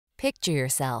Picture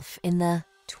yourself in the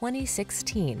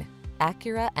 2016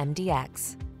 Acura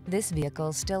MDX. This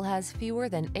vehicle still has fewer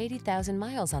than 80,000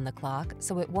 miles on the clock,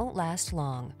 so it won't last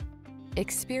long.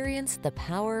 Experience the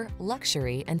power,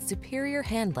 luxury, and superior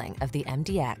handling of the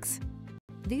MDX.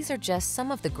 These are just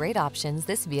some of the great options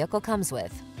this vehicle comes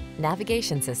with: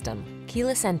 navigation system,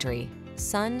 keyless entry,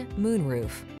 sun,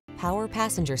 moonroof, power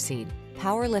passenger seat,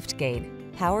 power liftgate,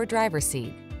 power driver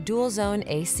seat, dual zone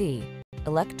AC,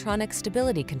 electronic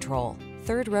stability control,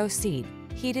 third row seat,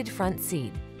 heated front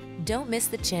seat. Don't miss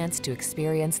the chance to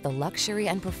experience the luxury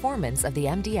and performance of the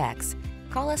MDX.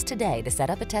 Call us today to set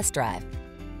up a test drive.